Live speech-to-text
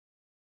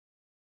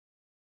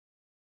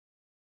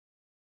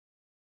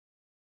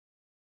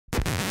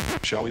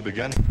Shall we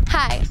begin?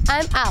 Hi,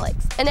 I'm Alex,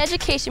 an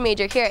education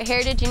major here at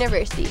Heritage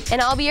University,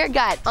 and I'll be your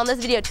guide on this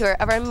video tour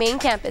of our main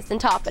campus in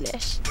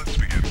Toppenish. Let's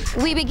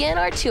begin. We begin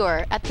our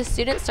tour at the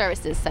Student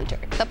Services Center,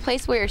 the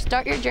place where you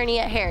start your journey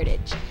at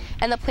Heritage,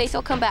 and the place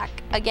you'll come back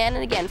again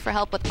and again for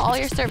help with all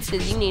your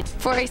services you need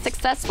for a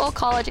successful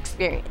college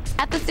experience.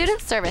 At the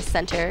Student Service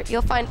Center,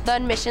 you'll find the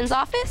admissions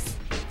office,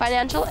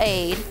 financial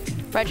aid,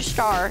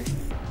 registrar,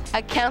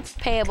 accounts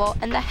payable,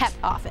 and the HEP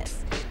office.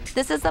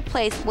 This is the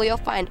place where you'll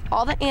find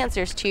all the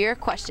answers to your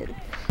questions.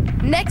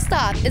 Next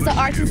stop is the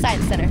Arts and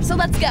Science Center, so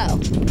let's go.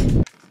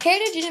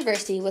 Heritage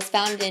University was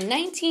founded in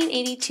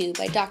 1982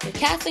 by Dr.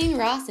 Kathleen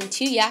Ross and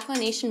two Yakama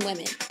Nation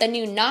women. The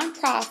new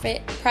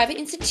nonprofit private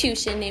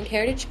institution named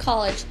Heritage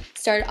College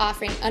started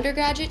offering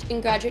undergraduate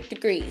and graduate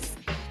degrees.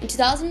 In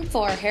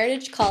 2004,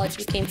 Heritage College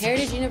became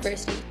Heritage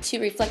University to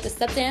reflect the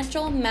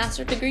substantial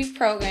master's degree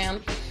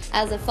program.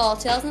 As of fall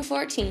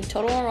 2014,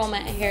 total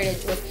enrollment at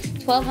Heritage was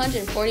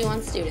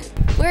 1,241 students.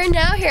 We're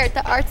now here at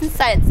the Arts and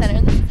Science Center,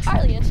 and this is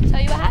Harli, and she'll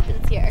tell you what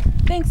happens here.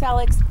 Thanks,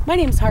 Alex. My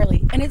name's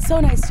Harli, and it's so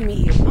nice to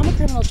meet you. I'm a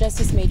criminal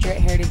justice major at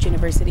Heritage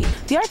University.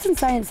 The Arts and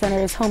Science Center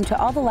is home to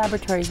all the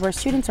laboratories where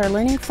students are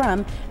learning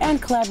from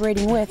and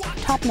collaborating with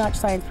top-notch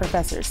science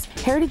professors.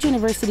 Heritage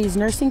University's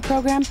nursing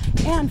program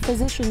and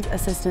physician's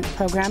assistance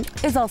program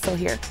is also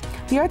here.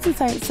 The Arts and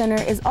Science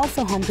Center is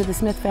also home to the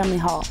Smith Family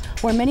Hall,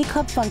 where many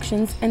club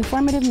functions,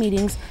 informative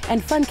meetings,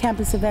 and fun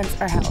campus events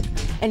are held.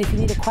 And if you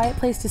need a quiet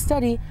place to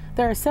study,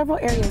 there are several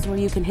areas where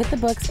you can hit the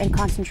books and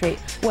concentrate,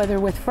 whether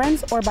with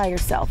friends or by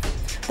yourself.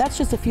 That's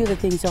just a few of the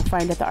things you'll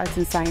find at the Arts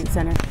and Science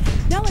Center.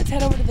 Now let's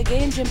head over to the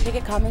Gay and Jim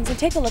Pickett Commons and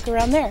take a look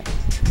around there.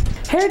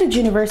 Heritage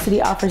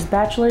University offers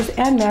bachelor's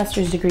and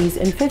master's degrees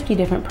in 50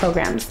 different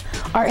programs.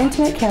 Our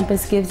intimate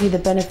campus gives you the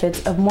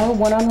benefits of more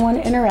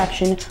one-on-one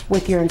interaction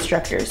with your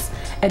instructors.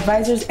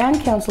 Advisors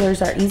and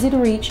counselors are easy to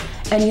reach,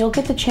 and you'll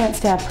get the chance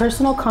to have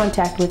personal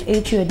contact with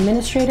HU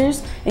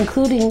administrators,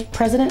 including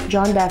President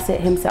John Bassett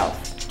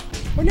himself.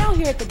 We're now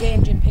here at the Gay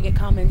and Jim Pickett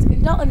Commons,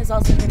 and Dahlton is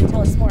also here to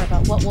tell us more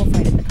about what we'll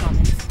find at the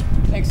Commons.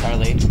 Thanks,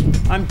 Harli.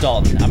 I'm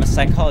Dahlton. I'm a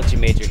psychology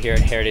major here at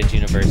Heritage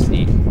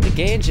University. The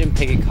Gay and Jim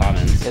Pickett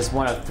Commons is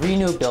one of 3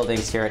 new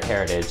buildings here at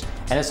Heritage,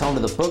 and is home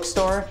to the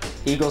bookstore,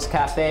 Eagles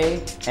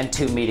Cafe, and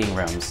 2 meeting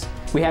rooms.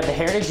 We have the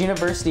Heritage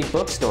University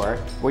bookstore,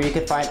 where you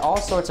can find all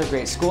sorts of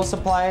great school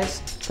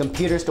supplies,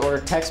 computers to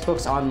order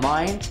textbooks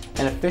online,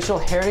 and official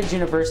Heritage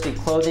University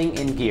clothing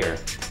and gear.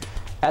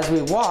 As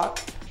we walk,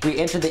 we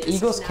enter the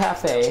Eagles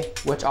Cafe,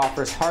 which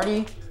offers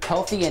hearty,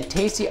 healthy, and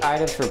tasty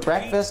items for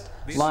breakfast,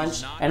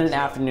 lunch, and an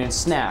afternoon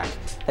snack,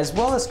 as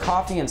well as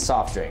coffee and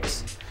soft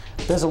drinks.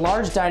 There's a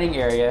large dining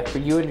area for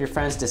you and your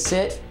friends to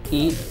sit,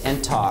 eat,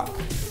 and talk.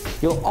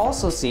 You'll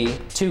also see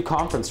 2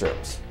 conference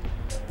rooms.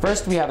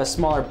 First, we have a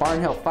smaller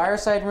Barnhill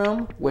fireside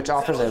room, which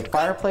offers a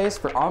fireplace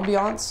for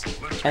ambiance,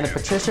 and the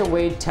Patricia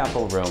Wade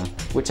Temple room,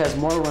 which has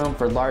more room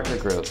for larger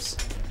groups.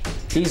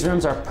 These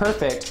rooms are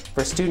perfect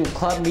for student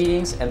club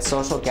meetings and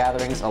social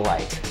gatherings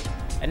alike.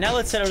 And now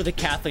let's head over to the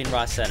Kathleen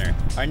Ross Center,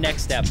 our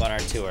next step on our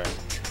tour.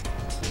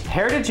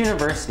 Heritage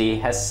University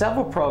has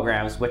several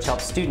programs which help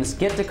students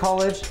get to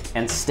college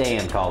and stay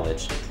in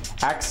college.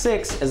 Act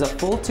 6 is a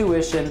full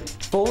tuition,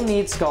 full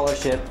needs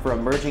scholarship for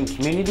emerging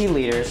community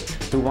leaders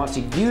who want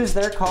to use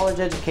their college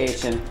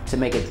education to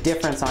make a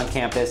difference on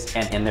campus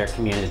and in their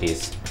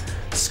communities.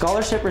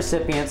 Scholarship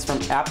recipients from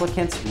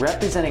applicants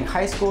representing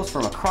high schools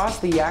from across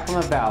the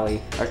Yakima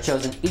Valley are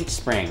chosen each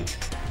spring.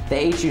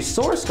 The HU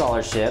SOAR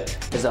Scholarship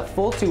is a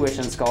full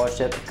tuition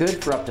scholarship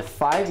good for up to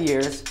 5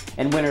 years,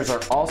 and winners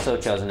are also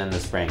chosen in the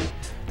spring.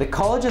 The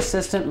College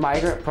Assistant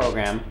Migrant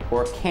Program,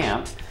 or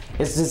CAMP,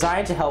 is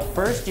designed to help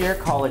first-year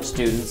college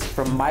students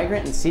from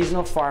migrant and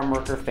seasonal farm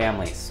worker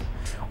families.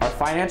 Our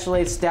financial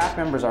aid staff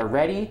members are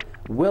ready,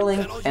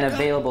 willing, and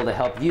available to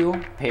help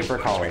you pay for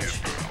college.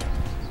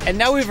 And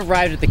now we've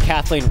arrived at the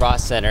Kathleen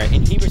Ross Center,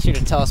 and Heber's here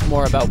to tell us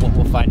more about what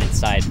we'll find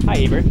inside. Hi,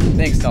 Heber.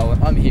 Thanks,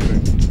 Dahlton. I'm Heber.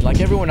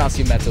 Like everyone else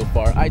you met so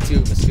far, I too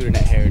am a student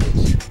at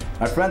Heritage.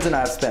 My friends and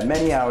I have spent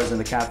many hours in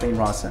the Kathleen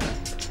Ross Center,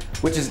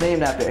 which is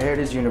named after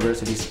Heritage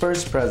University's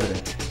first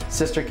president,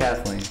 Sister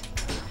Kathleen.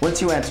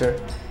 Once you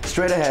enter,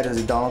 straight ahead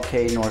is the Donald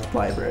K. North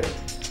Library,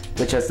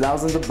 which has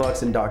thousands of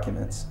books and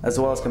documents, as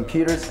well as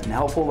computers and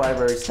helpful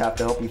library staff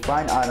to help you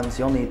find items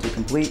you'll need to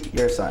complete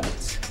your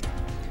assignments.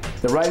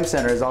 The Writing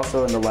Center is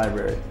also in the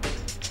library.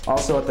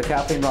 Also at the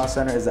Kathleen Ross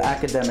Center is the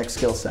Academic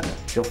Skills Center.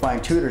 You'll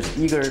find tutors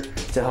eager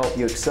to help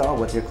you excel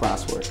with your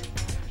classwork.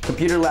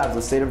 Computer labs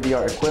with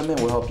state-of-the-art equipment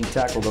will help you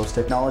tackle those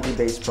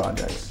technology-based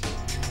projects.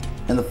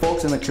 And the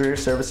folks in the Career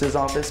Services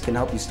office can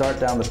help you start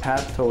down the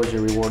path towards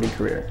your rewarding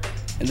career.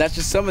 And that's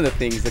just some of the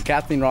things the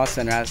Kathleen Ross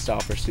Center has to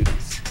offer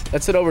students.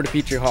 Let's head over to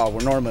Petrie Hall,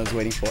 where Norma is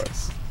waiting for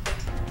us.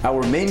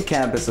 Our main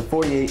campus of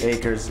 48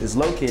 acres is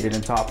located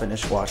in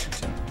Toppenish,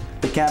 Washington.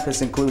 The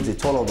campus includes a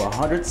total of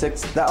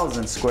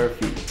 106,000 square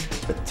feet,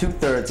 with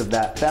 2/3 of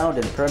that found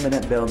in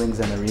permanent buildings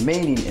and the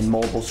remaining in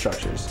mobile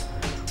structures.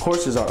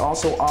 Courses are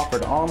also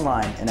offered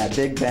online and at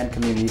Big Bend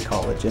Community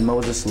College in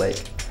Moses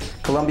Lake,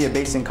 Columbia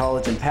Basin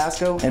College in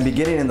Pasco, and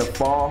beginning in the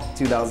fall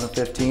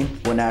 2015,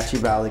 Wenatchee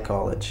Valley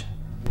College.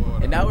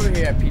 And now we're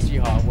here at PG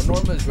Hall, where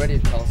Norma is ready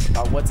to tell us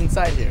about what's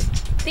inside here.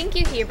 Thank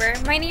you, Heber.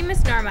 My name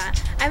is Norma.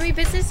 I'm a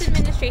business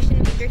administration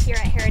major here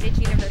at Heritage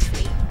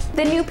University.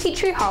 The new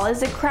Petrie Hall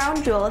is the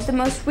crown jewel of the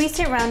most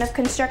recent round of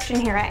construction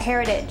here at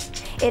Heritage.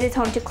 It is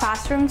home to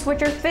classrooms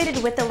which are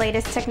fitted with the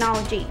latest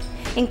technology,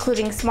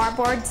 including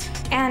smartboards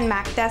and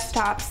Mac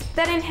desktops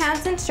that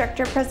enhance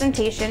instructor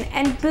presentation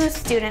and boost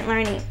student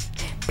learning.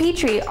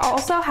 Petrie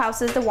also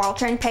houses the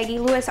Walter and Peggy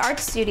Lewis Art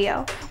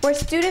Studio, where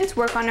students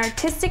work on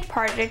artistic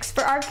projects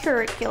for our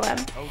curriculum,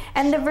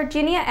 and the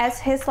Virginia S.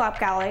 Hislop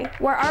Gallery,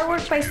 where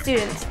artwork by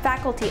students,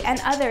 faculty,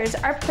 and others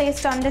are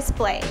placed on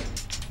display.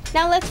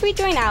 Now let's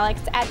rejoin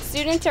Alex at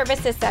Student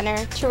Services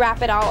Center to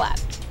wrap it all up.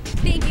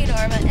 Thank you,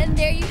 Norma. And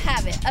there you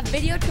have it, a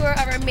video tour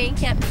of our main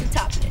campus in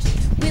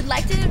Toppenish. We'd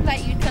like to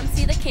invite you to come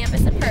see the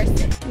campus in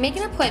person. Make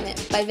an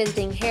appointment by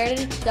visiting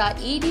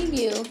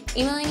heritage.edu,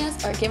 emailing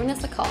us, or giving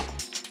us a call.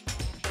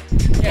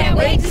 Can't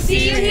wait to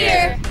see you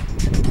here!